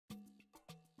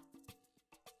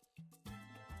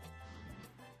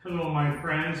Hello my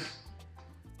friends,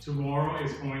 tomorrow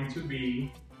is going to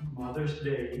be Mother's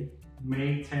Day,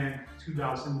 May 10th,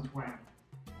 2020,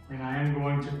 and I am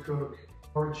going to cook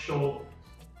pork shoulder.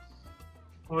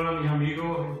 Hola mis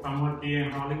amigos, estamos aquí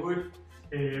en Hollywood,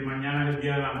 mañana es el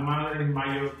Día de las Madres,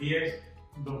 mayo 10,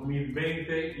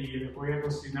 2020, y les voy a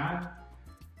cocinar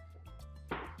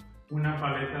una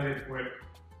paleta de puerco.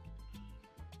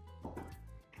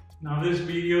 Now this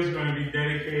video is going to be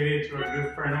dedicated to a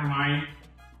good friend of mine,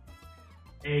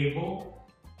 Abel.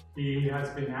 He has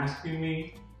been asking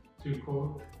me to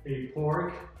cook a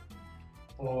pork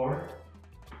or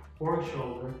pork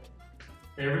shoulder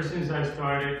ever since I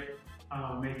started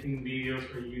making videos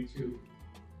for YouTube.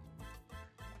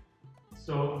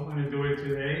 So I'm going to do it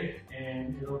today,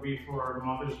 and it'll be for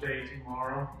Mother's Day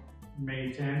tomorrow,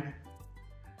 May 10th.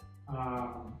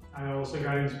 I also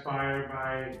got inspired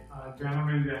by a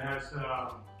gentleman that has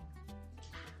a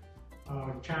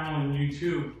channel on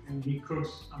YouTube, and he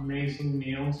cooks amazing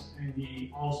meals, and he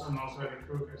also knows how to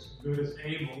cook as good as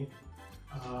Abel,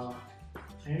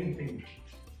 anything.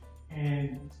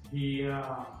 And he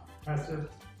has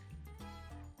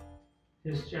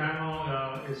his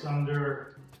channel is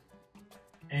under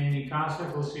En mi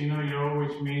casa cocino yo,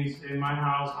 which means in my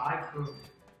house I cook,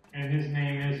 and his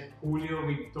name is Julio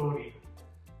Victoria.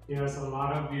 He has a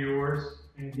lot of viewers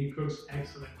and he cooks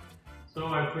excellent. So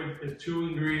I put the two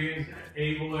ingredients that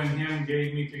Abel and him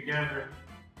gave me together,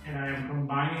 and I am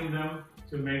combining them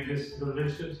to make this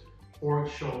delicious pork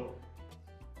shoulder.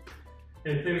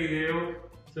 Este video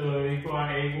se lo dedico a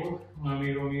Abel, un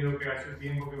amigo mío que hace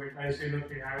tiempo que me está diciendo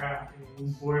que haga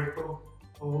un puerco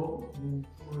o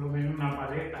por lo menos una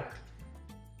paleta.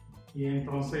 Y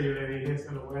entonces yo le dije,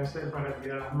 se lo voy a hacer para el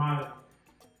Día de las Madres.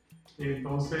 Y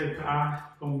entonces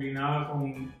está combinado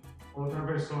con otra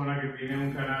persona que tiene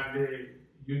un canal de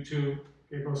YouTube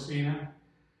que cocina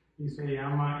y se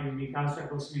llama En mi casa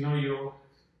cocino yo,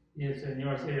 y el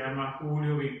señor se llama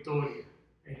Julio Victoria.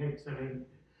 Es excelente.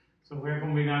 So voy a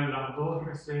combinar las dos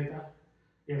recetas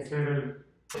y hacer el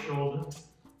shoulder,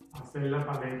 hacer la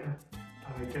paleta,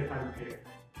 a ver qué tal queda.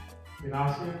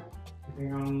 Gracias, que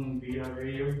tengan un día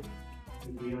bello,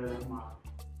 el Día de las Madres.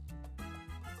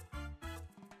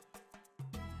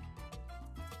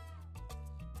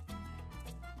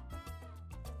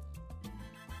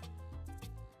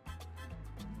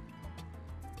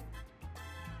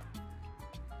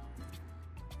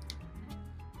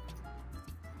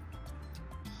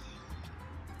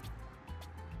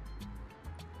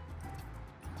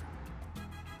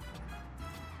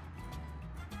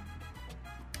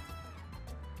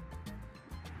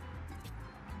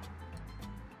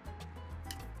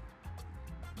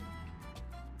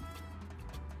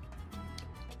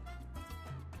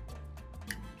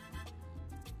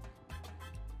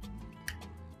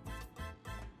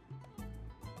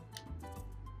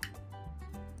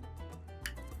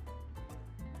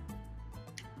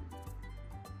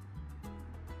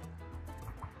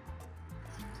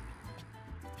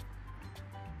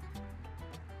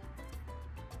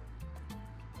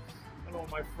 Hello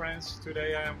my friends,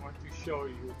 today I am going to show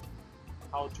you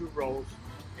how to roast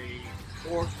a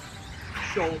pork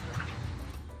shoulder.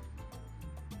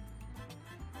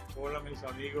 Hola mis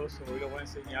amigos, hoy les voy a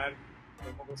enseñar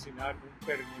cómo cocinar un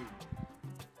pernil.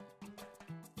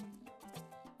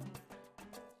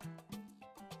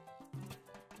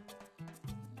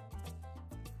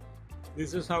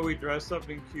 This is how we dress up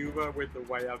in Cuba with the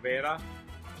guayabera,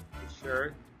 the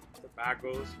shirt, the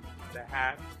tobacos, the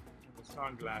hat, and the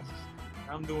sunglasses.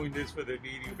 I'm doing this for the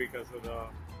video because of the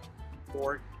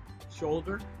pork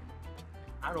shoulder.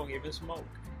 I don't even smoke.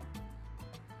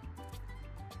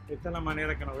 Esta es la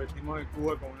manera que nos vestimos en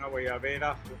Cuba, con una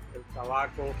guayabera, el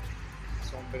tabaco, el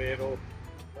sombrero,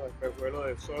 el espejuelo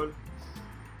de sol,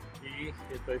 y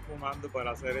estoy fumando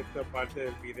para hacer esta parte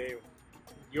del video.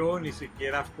 Yo ni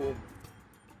siquiera fumo.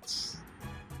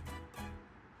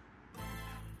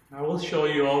 I will show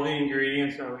you all the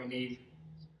ingredients that we need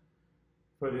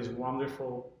for this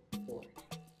wonderful pork.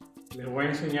 Les voy a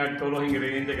enseñar todos los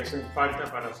ingredientes que hacen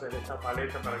falta para hacer esta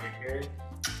paleta para que quede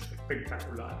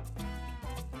espectacular.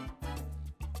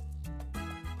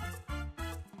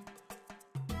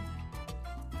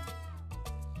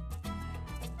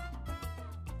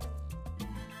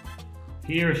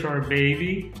 Here's our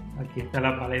baby. Aquí está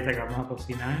la paleta que vamos a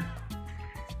cocinar.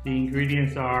 The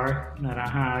ingredients are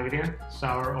naranja agria,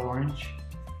 sour orange,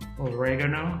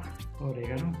 oregano,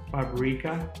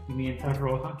 paprika, pimienta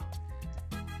roja,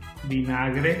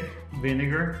 vinagre,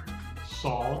 vinegar,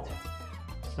 salt,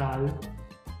 sal,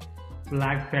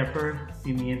 black pepper,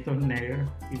 pimienta negra,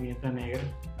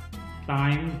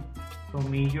 thyme,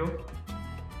 tomillo,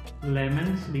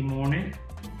 lemons, limones,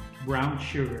 brown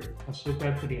sugar,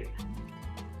 azúcar prieta.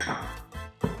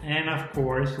 And of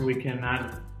course, we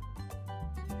cannot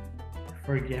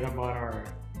forget about our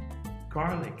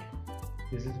garlic.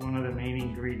 This is one of the main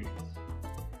ingredients.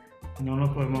 No nos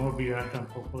podemos olvidar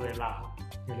tampoco del ajo,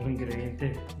 que es el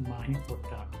ingrediente más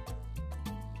importante.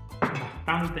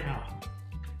 Bastante ajo,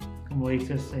 como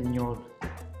dice el señor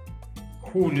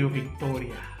Julio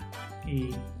Victoria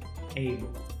y Abel.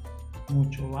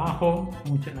 Mucho ajo,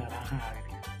 mucha naranja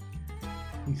agria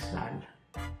y sal.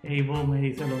 Abel me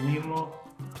dice lo mismo.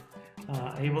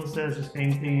 Abel says the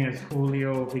same thing as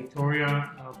Julio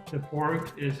Victoria. The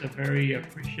pork is a very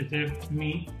appreciative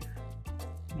meat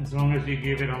as long as you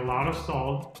give it a lot of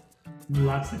salt,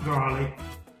 lots of garlic,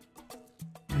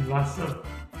 and lots of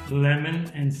lemon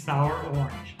and sour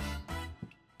oranges.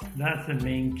 That's the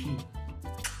main key.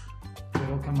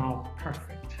 It'll come out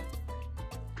perfect.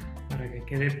 Para que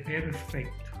quede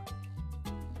perfecto.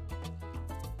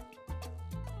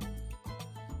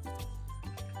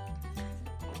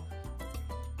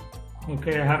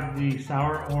 Okay, I have the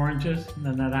sour oranges,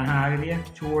 the naranja agria,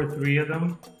 2 or 3 of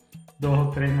them, 2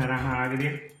 o 3 naranja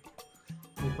agria.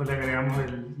 Después le agregamos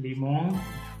el limón,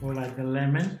 or like the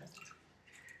lemon.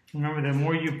 Remember, the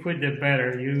more you put, the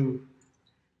better. You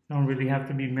don't really have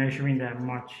to be measuring that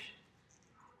much.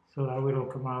 So that will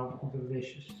come out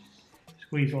delicious.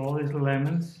 Squeeze all these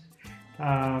lemons.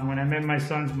 When I met my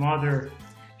son's mother,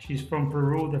 she's from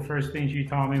Peru. The first thing she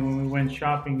taught me when we went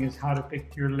shopping is how to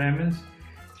pick your lemons.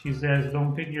 She says,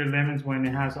 don't pick your lemons when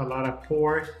it has a lot of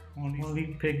pores.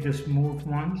 Only pick the smooth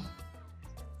ones.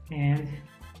 And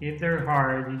if they're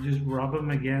hard, you just rub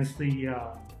them against the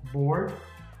board,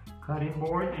 cutting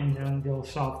board, and then they'll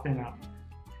soften up.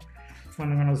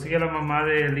 Cuando conocí a la mamá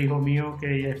del hijo mío, que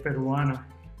ella es peruana,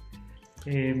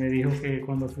 me dijo que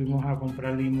cuando fuimos a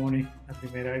comprar limones, la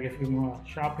primera vez que fuimos a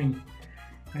shopping,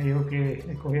 me dijo que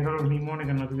escogiera los limones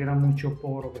que no tuvieran mucho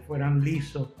poro, que fueran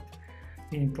lisos.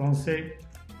 Y entonces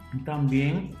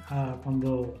también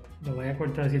cuando lo vaya a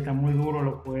cortar, si está muy duro,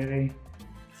 lo puede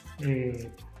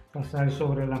pasar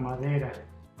sobre la madera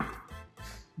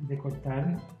de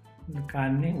cortar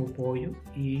carne o pollo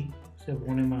y se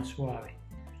pone más suave.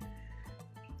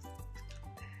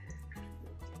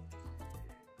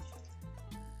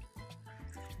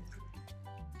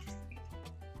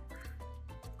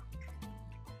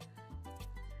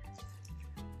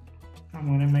 I'm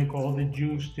going to make all the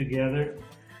juice together,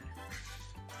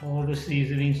 all the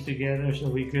seasonings together, so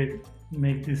we could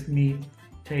make this meat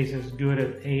taste as good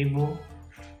as Abel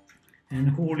and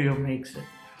Julio makes it.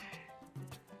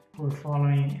 We're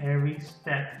following every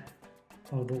step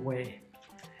of the way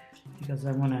because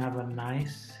I want to have a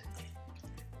nice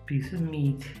piece of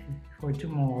meat for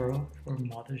tomorrow for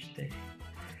Mother's Day.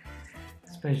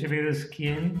 Especially the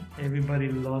skin. Everybody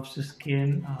loves the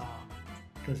skin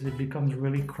because it becomes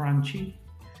really crunchy.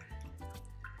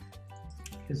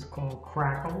 It's called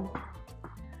crackle.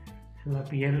 La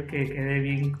piel que quede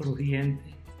bien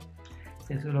crujiente.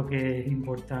 Eso es lo que es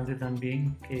importante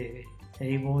también, que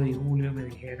Abel y Julio me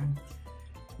dijeron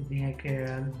que tenía que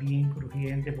quedar bien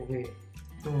crujiente porque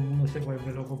todo el mundo se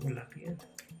vuelve loco por la piel.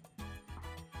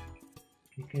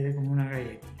 Que quede como una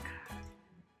galletita.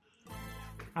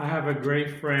 I have a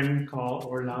great friend called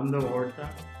Orlando Horta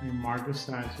and Marcus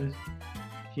Sanchez.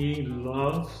 He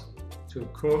loves to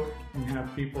cook and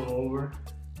have people over,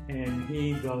 and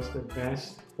he does the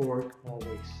best pork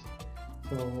always.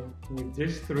 So with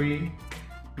these 3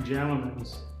 gentlemen,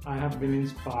 I have been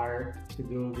inspired to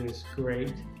do this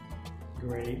great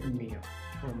meal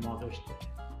for Mother's Day.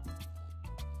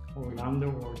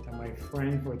 Orlando Horta, my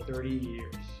friend for 30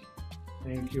 years.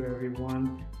 Thank you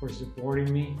everyone for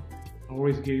supporting me,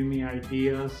 always giving me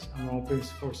ideas. I'm open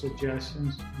for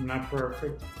suggestions. I'm not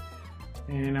perfect.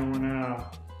 And I want to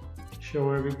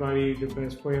show everybody the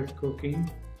best way of cooking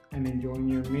and enjoying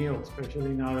your meal,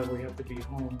 especially now that we have to be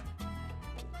home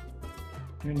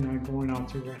and not going out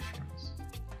to restaurants.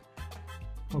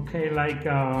 Okay, like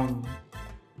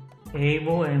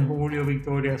Abel and Julio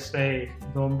Victoria say,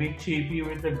 don't be cheapy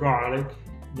with the garlic.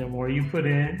 The more you put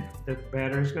in, the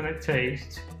better it's gonna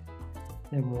taste.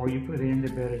 The more you put in, the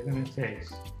better it's gonna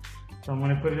taste. So I'm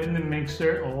gonna put it in the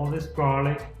mixer, all this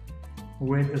garlic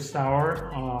with the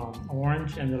sour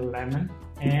orange and the lemon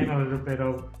and a little bit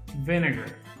of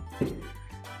vinegar.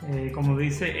 Como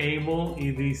dice Abel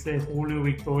y dice Julio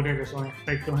Victoria, que son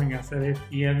expertos en hacer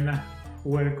piernas,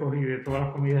 puercos y de todas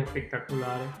las comidas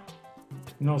espectaculares,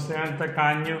 no sean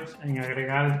tacaños en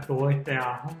agregar todo este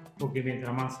ajo, porque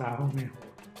mientras más ajo mejor.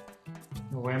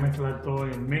 Lo voy a mezclar todo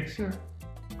en el mixer,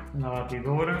 en la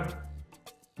batidora,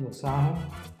 los ajos,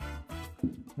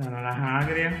 la naranja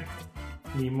agria,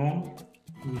 limón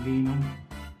y vino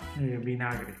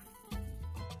vinagre.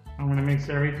 I'm gonna mix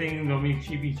everything. Don't be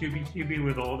cheapy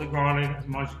with all the garlic. As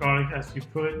much garlic as you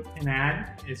put and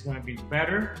add, it's gonna be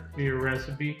better for your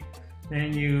recipe.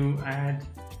 Then you add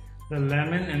the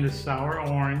lemon and the sour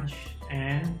orange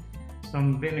and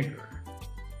some vinegar.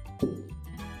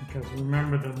 Because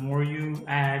remember, the more you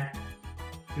add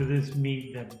to this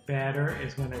meat, the better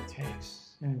it's gonna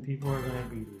taste. And people are gonna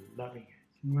be loving it.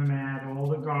 I'm gonna add all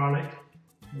the garlic.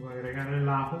 Voy a agregar el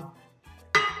ajo.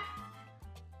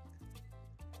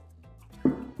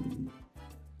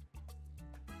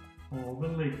 All the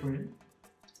liquid,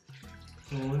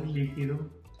 todo el líquido,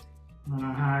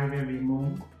 naranja de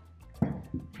limón,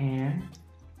 and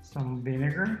some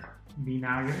vinegar,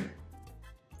 vinagre,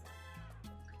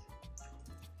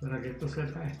 para que esto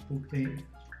sepa estupendo,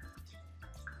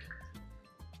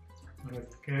 para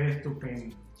que quede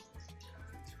estupendo.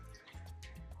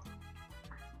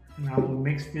 And I will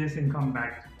mix this and come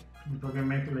back. Después que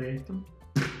mezcle esto,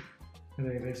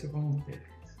 regreso con ustedes.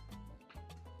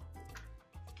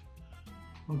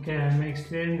 Okay, I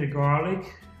mixed in the garlic,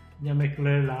 ya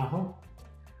mezclé el ajo.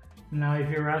 Now, if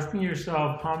you're asking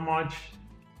yourself how much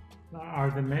are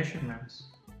the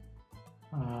measurements,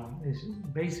 it's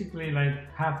basically like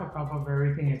half a cup of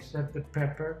everything except the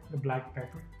pepper, the black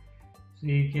pepper.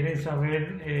 Si quieren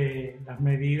saber las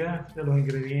medidas de los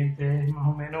ingredientes, es más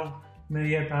o menos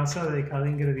media taza de cada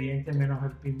ingrediente menos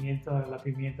el pimiento, la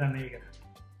pimienta negra.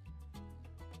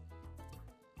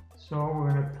 So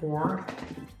we're going to pour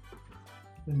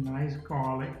the nice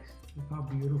garlic. Look how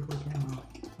beautiful it came out.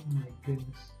 Oh my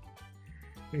goodness.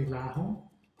 El ajo.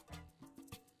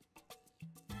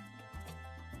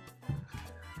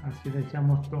 Así le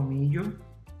echamos tomillo.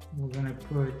 We're gonna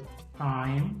put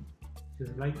thyme,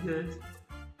 just like this.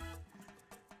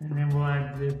 And then we'll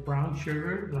add the brown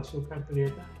sugar, la azúcar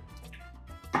prieta,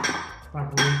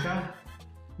 paprika,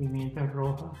 pimienta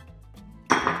roja,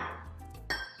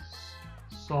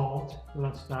 salt,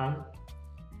 la sal.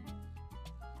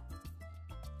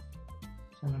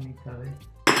 La mitad de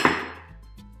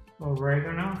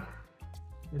oregano,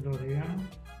 el orégano,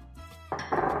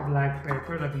 black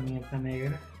pepper, la pimienta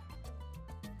negra,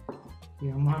 y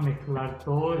vamos a mezclar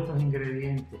todos estos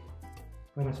ingredientes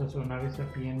para sazonar esa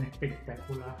piel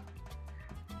espectacular.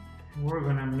 We're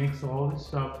gonna mix all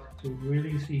this up to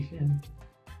really season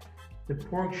the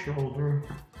pork shoulder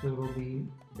so it'll be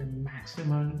the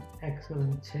maximum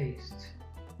excellent taste,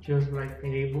 just like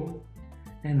Abel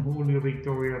and Julio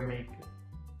Victoria make it.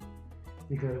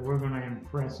 Because we're gonna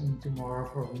impress him tomorrow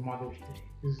for Mother's Day.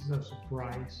 This is a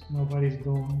surprise. Nobody's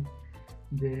doing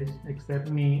this except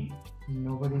me.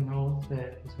 Nobody knows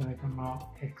that it's gonna come out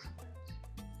excellent.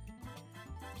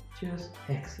 Just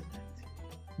excellent.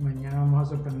 Mañana vamos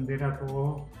a sorprender a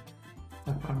toda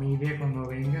la familia cuando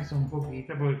venga. Son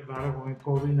poquitas porque claro, con el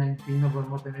COVID-19 no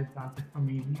podemos tener tantas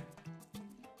familias.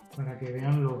 Para que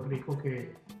vean lo rico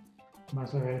que va a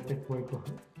saber este puerco.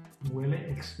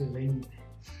 Huele excelente.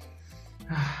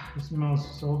 It smells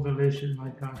so delicious, my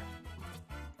God.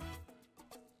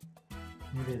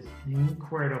 It is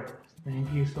incredible.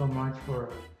 Thank you so much for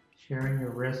sharing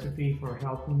your recipe, for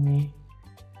helping me,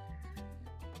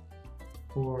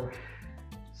 for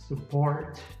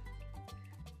support,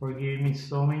 for giving me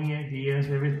so many ideas.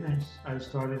 Ever since I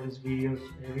started these videos,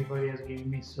 everybody has given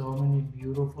me so many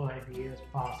beautiful ideas,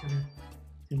 positive,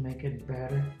 to make it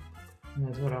better. And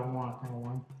that's what I want.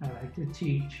 I like to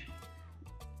teach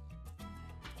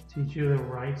you the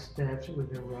right steps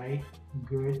with the right,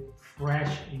 good,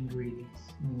 fresh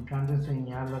ingredients. Me encanta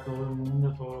enseñarle a todo el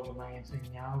mundo todo lo que me han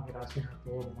enseñado. Gracias a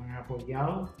todos los que me han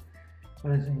apoyado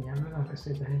para enseñarme las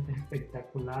recetas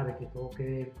espectaculares, que todo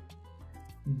quede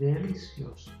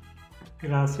delicioso.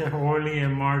 Gracias, Orly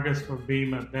and Marcus, for being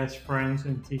my best friends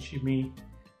and teaching me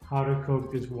how to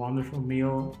cook this wonderful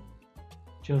meal,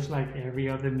 just like every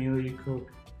other meal you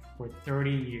cook for 30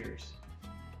 years.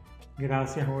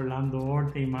 Gracias Orlando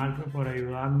Orte y Marco por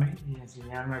ayudarme y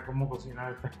enseñarme cómo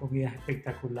cocinar estas comidas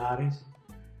espectaculares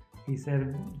y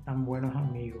ser tan buenos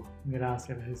amigos.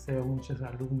 Gracias, les deseo mucha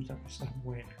salud, muchas cosas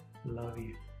buenas. Love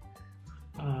you.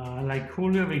 Like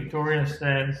Julio Victoria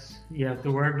says, you have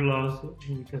to wear gloves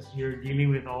because you're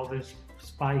dealing with all these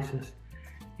spices,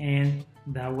 and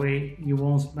that way you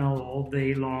won't smell all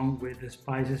day long with the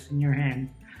spices in your hand.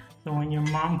 So when your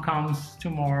mom comes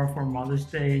tomorrow for Mother's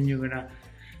Day and you're gonna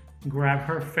grab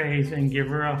her face and give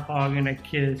her a hug and a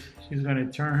kiss, she's gonna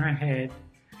turn her head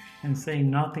and say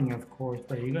nothing, of course,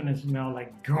 but you're gonna smell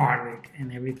like garlic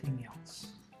and everything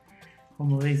else.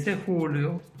 Como dice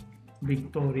Julio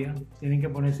Victoria, tienen que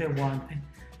ponerse guantes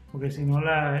porque si no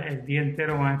el día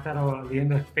entero van a estar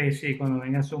oliendo especie y cuando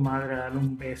venga su madre a darle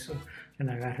un beso, que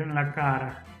la agarre en la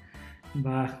cara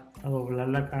va a doblar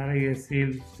la cara y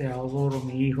decir te adoro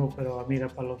mi hijo, pero va a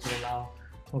mirar para el otro lado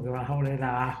porque vas a oler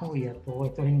a ajo y a todos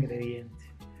estos ingredientes.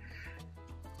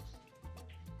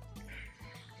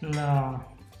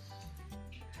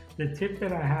 The tip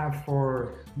that I have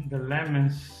for the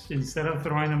lemons, instead of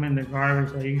throwing them in the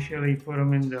garbage, I usually put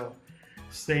them in the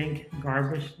sink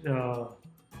garbage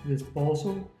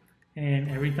disposal, and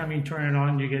every time you turn it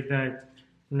on you get that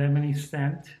lemony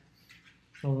scent,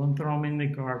 so don't throw them in the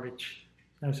garbage.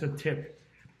 That's a tip.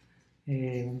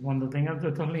 Cuando tengan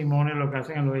todos estos limones, lo que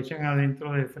hacen es lo echan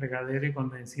adentro del fregadero y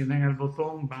cuando encienden el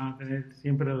botón van a tener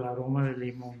siempre el aroma del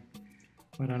limón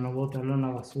para no botarlo en la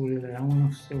basura y le dan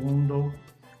un segundo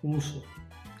uso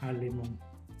al limón.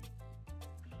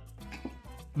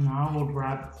 Now we'll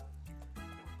grab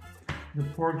the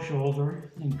pork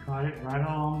shoulder and cut it right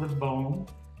along the bone.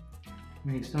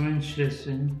 Make some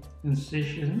incisions.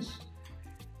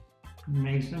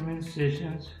 Make some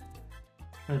incisions,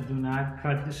 but do not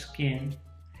cut the skin.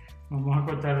 Vamos a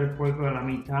cortar el puerco a la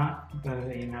mitad para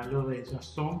rellenarlo de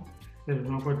sazón, pero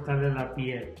no cortarle la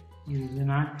piel. You do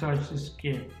not touch the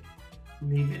skin.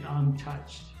 Leave it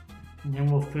untouched. And then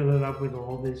we'll fill it up with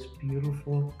all this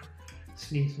beautiful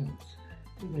seasons.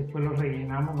 Y después lo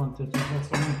rellenamos con toda esta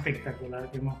sazón espectacular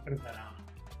que hemos preparado.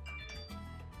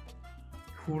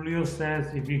 Julio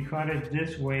says if you cut it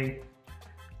this way,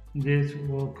 this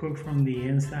will cook from the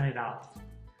inside out.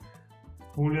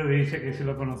 Julio dice que si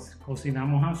lo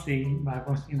cocinamos así, va a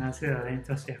cocinarse de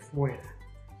adentro hacia afuera.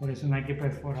 Por eso no hay que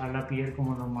perforar la piel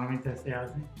como normalmente se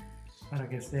hace, para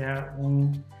que sea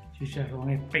un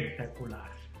chicharrón espectacular.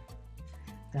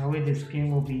 That way the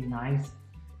skin will be nice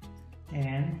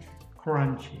and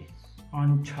crunchy,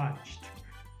 untouched,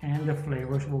 and the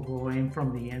flavors will go in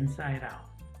from the inside out.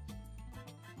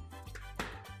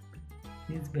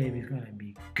 This baby's gonna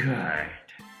be good.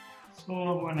 So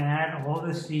I'm gonna add all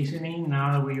the seasoning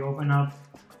now that we open up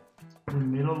the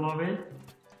middle of it.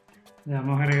 Le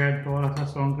vamos a agregar toda la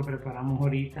sazón que preparamos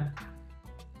ahorita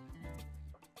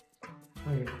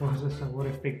para que coja ese sabor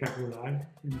espectacular,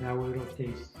 and that way it'll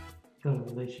taste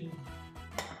delicious.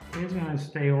 It's gonna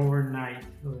stay overnight.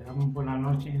 Lo dejamos por la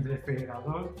noche en el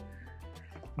refrigerador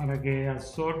para que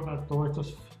absorba todos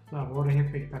estos sabores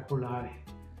espectaculares.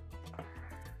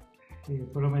 Y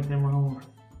después lo metemos en un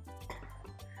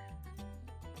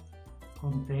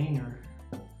container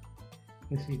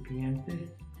recipiente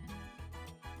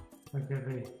para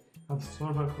que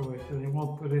absorba todo esto. Then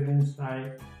we'll put it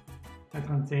inside a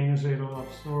container so it'll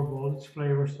absorb all its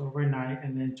flavors overnight,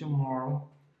 and then tomorrow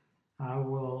I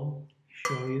will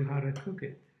show you how to cook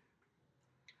it.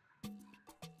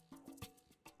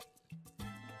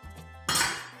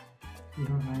 See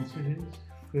how nice it is?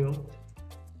 Filled,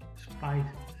 spices,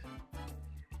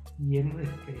 lleno de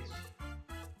especias.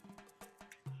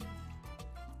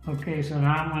 Okay, so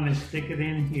now I'm going to stick it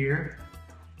in here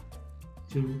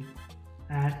to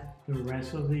add the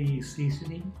rest of the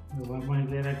seasoning. Lo voy a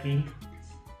poner aquí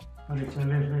para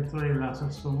echarle el resto de la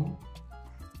sazón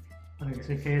para que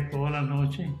se quede toda la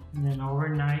noche. And then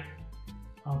overnight,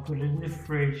 I'll put it in the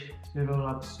fridge so it'll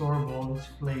absorb all its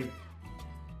flavor.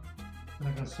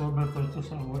 Para que absorba todos estos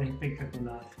sabores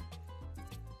espectaculares.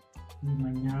 Y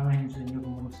mañana les enseño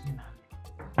cómo cocinarlo.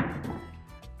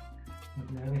 Va a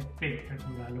quedar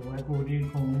espectacular. Lo voy a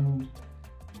cubrir con un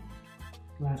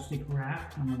plastic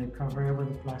wrap. I'm going to cover it with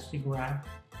a plastic wrap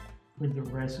with the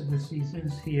rest of the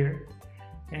seasons here.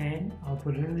 And I'll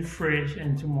put it in the fridge,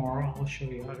 and tomorrow I'll show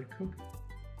you how to cook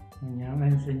it. Mañana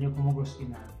les enseño cómo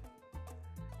cocinar.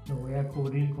 Lo voy a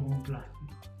cubrir con un plástico.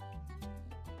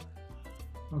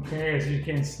 Okay, as you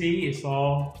can see, it's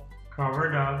all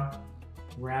covered up,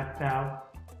 wrapped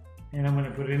out, and I'm going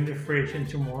to put it in the fridge, and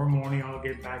tomorrow morning I'll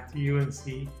get back to you and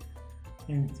see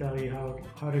and tell you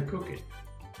how to cook it.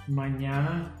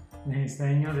 Mañana les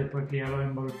enseño, después que ya lo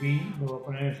envolví, lo voy a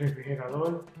poner en el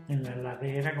refrigerador, en la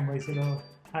heladera, como dicen los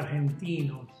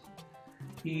argentinos,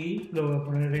 y lo voy a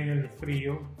poner en el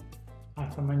frío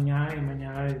hasta mañana, y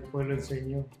mañana después le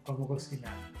enseño cómo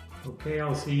cocinar. Okay,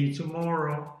 I'll see you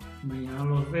tomorrow. Mañana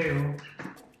los veo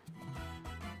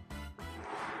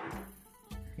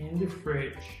in the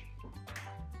fridge,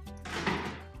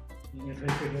 en el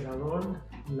refrigerador,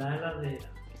 la heladera.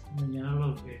 Mañana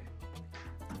los veo.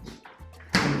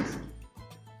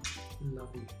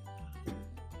 Love you.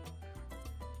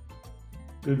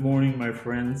 Good morning, my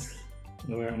friends.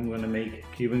 I'm going to make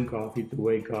Cuban coffee to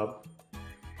wake up.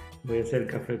 Voy a hacer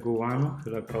café cubano,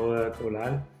 que lo acabo de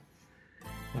colar,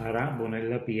 para poner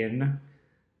la pierna,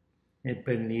 el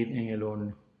pernil en el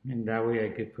horno. And that way I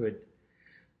could put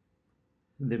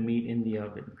the meat in the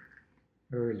oven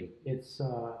early. It's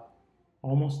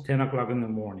almost 10 o'clock in the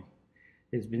morning.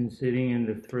 It's been sitting in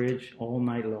the fridge all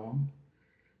night long.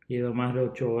 Lleva más de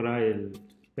 8 horas el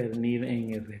pernil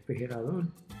en el refrigerador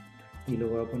y lo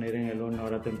voy a poner en el horno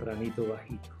ahora tempranito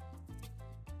bajito.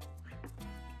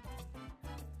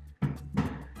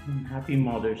 And happy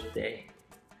Mother's Day.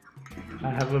 I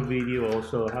have a video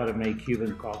also how to make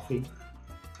Cuban coffee.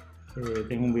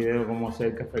 Tengo un video de cómo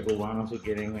hacer café cubano si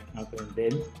quieren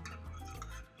aprender.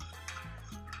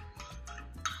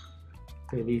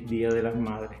 Feliz Día de las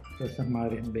Madres, todas esas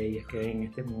madres bellas que hay en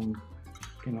este mundo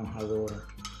que nos adoran.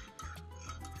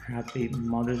 Happy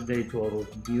Mother's Day to all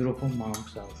those beautiful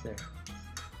moms out there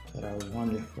that are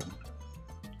wonderful.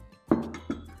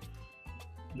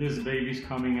 This baby's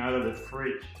coming out of the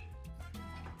fridge.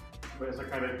 Voy a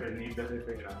sacar el pernil del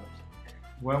refrigerador.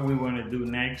 What we want to do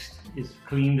next is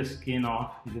clean the skin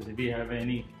off, because if you have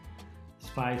any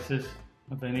spices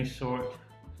of any sort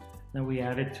that we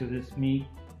added to this meat,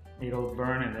 it'll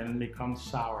burn and then it becomes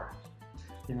sour.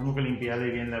 Tenemos que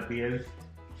limpiarle bien la piel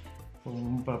con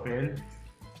un papel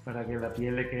para que la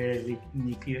piel le quede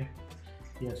líquida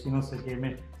y así no se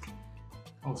queme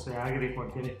o se agre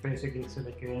cualquier especie que se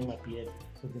le quede en la piel.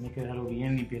 Se tiene que dejarlo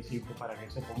bien limpiecito para que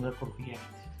se ponga crujiente.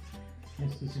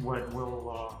 This is what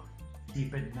will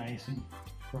keep it nice and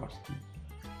crusty.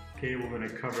 Okay, we're going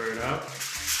to cover it up.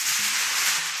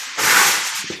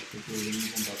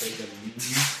 Con papel de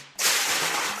aluminio.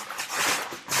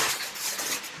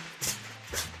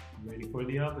 Ready for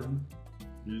the oven.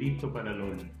 Listo para el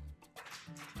horno.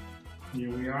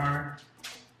 Here we are.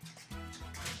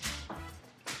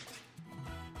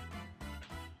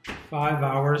 5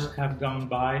 hours have gone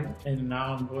by, and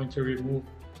now I'm going to remove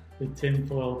the tin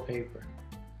foil paper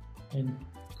and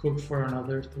cook for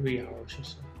another 3 hours or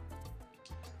so.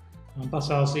 Han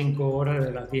pasado 5 horas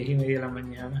de las 10:30 de la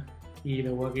mañana y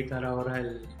le voy a quitar ahora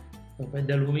el papel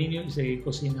de aluminio y seguir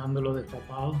cocinándolo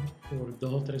destapado por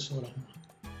 2 o 3 horas más.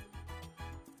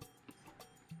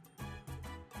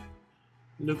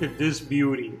 Look at this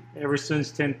beauty, ever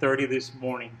since 10:30 this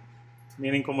morning.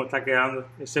 Miren cómo está quedando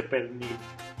ese pernil.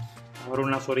 Ahora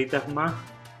unas horitas más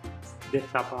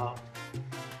destapado.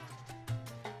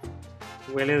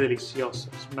 Huele delicioso,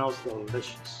 smells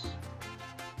delicious.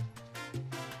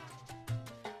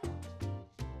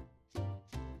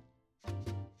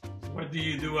 What do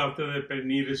you do after the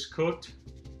pernil is cooked?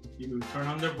 You turn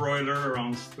on the broiler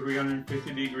around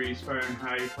 350 degrees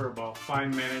Fahrenheit for about 5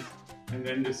 minutes, and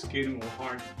then the skin will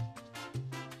harden.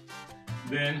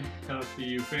 Then, after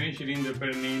you finish eating the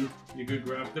pernil, you could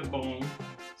grab the bone,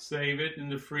 save it in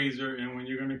the freezer, and when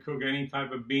you're going to cook any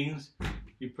type of beans,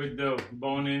 you put the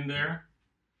bone in there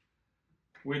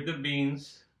with the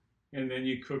beans, and then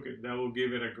you cook it. That will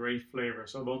give it a great flavor.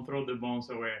 So don't throw the bones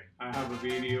away. I have a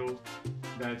video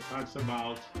that talks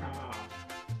about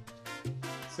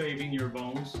saving your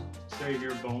bones. Save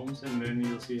your bones, and then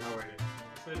you'll see how it is.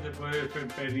 Después el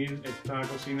pernil está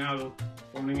cocinado,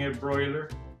 ponen el broiler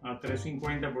a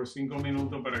 350 por 5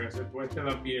 minutos para que se tueste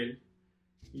la piel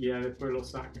y ya después lo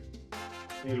sacan.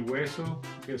 El hueso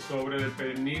que sobre del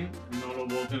pernil no lo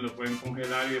boten, lo pueden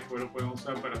congelar y después lo pueden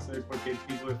usar para hacer cualquier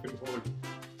tipo de frijol.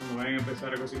 Cuando vayan a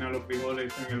empezar a cocinar los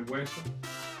frijoles, echan el hueso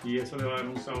y eso le va a dar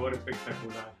un sabor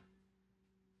espectacular.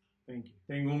 Thank you.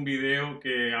 Tengo un video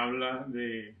que habla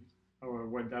de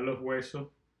guardar los huesos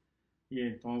y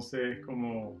entonces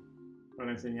como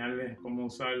para enseñarles cómo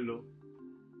usarlo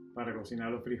para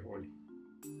cocinar los frijoles.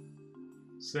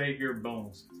 Save your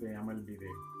bones, se llama el video.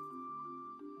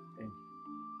 Thank you.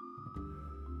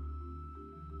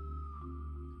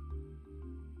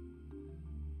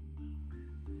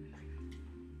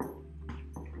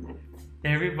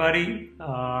 Everybody,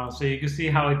 so you can see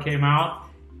how it came out.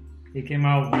 It came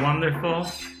out wonderful.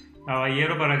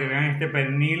 Caballero, para que vean este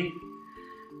pernil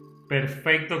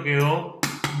perfecto quedó.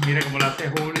 Mira cómo lo hace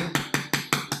Julio.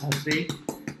 Así.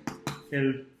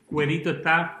 El cuerito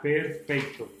está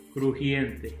perfecto,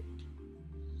 crujiente.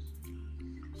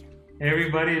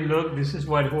 Everybody, look, this is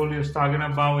what Julio is talking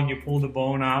about when you pull the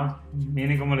bone out.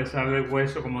 Miren cómo le sale el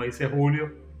hueso, como dice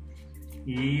Julio.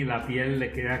 Y la piel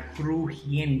le queda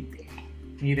crujiente.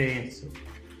 Mire eso.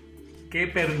 ¿Qué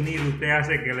pernil usted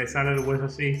hace que le sale el hueso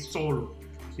así solo,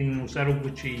 sin usar un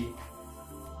cuchillo?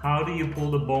 How do you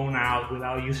pull the bone out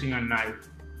without using a knife?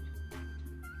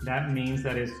 That means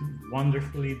that it's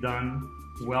wonderfully done,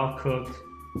 well cooked,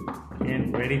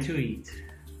 and ready to eat.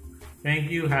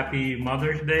 Thank you. Happy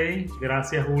Mother's Day.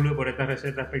 Gracias, Julio, por esta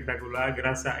receta espectacular.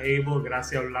 Gracias, Abel.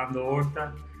 Gracias, Orlando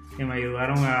Horta, que me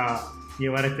ayudaron a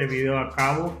llevar este video a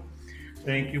cabo.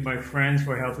 Thank you, my friends,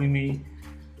 for helping me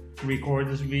record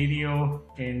this video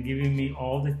and giving me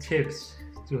all the tips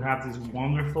to have this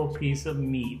wonderful piece of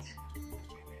meat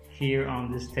here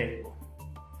on this table.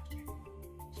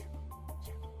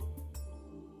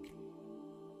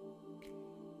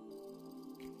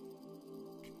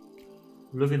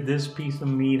 Look at this piece of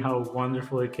meat, how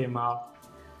wonderful it came out.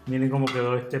 Miren cómo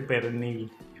quedó este pernil.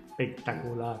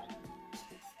 Espectacular.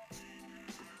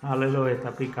 Ale lo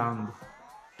está picando.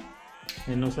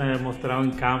 Él no se ha demostrado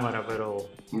en cámara, pero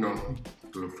No,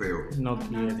 lo feo. no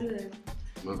quiere.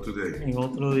 Not today. En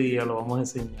otro día lo vamos a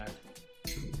enseñar.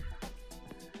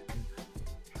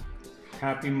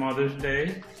 Happy Mother's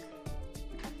Day.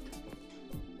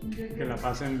 Que la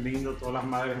pasen lindo todas las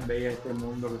madres bellas de este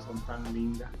mundo que son tan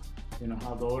lindas, que nos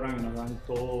adoran y nos dan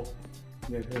todo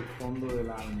desde el fondo del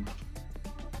alma.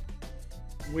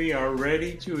 We are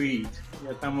ready to eat.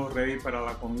 Ya estamos ready para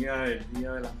la comida del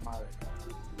Día de las Madres.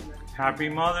 Happy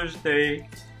Mother's Day.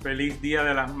 Feliz Día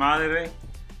de las Madres.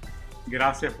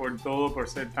 Gracias por todo, por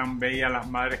ser tan bellas las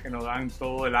madres que nos dan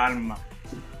todo el alma.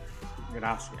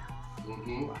 Gracias.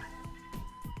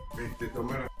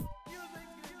 Toma.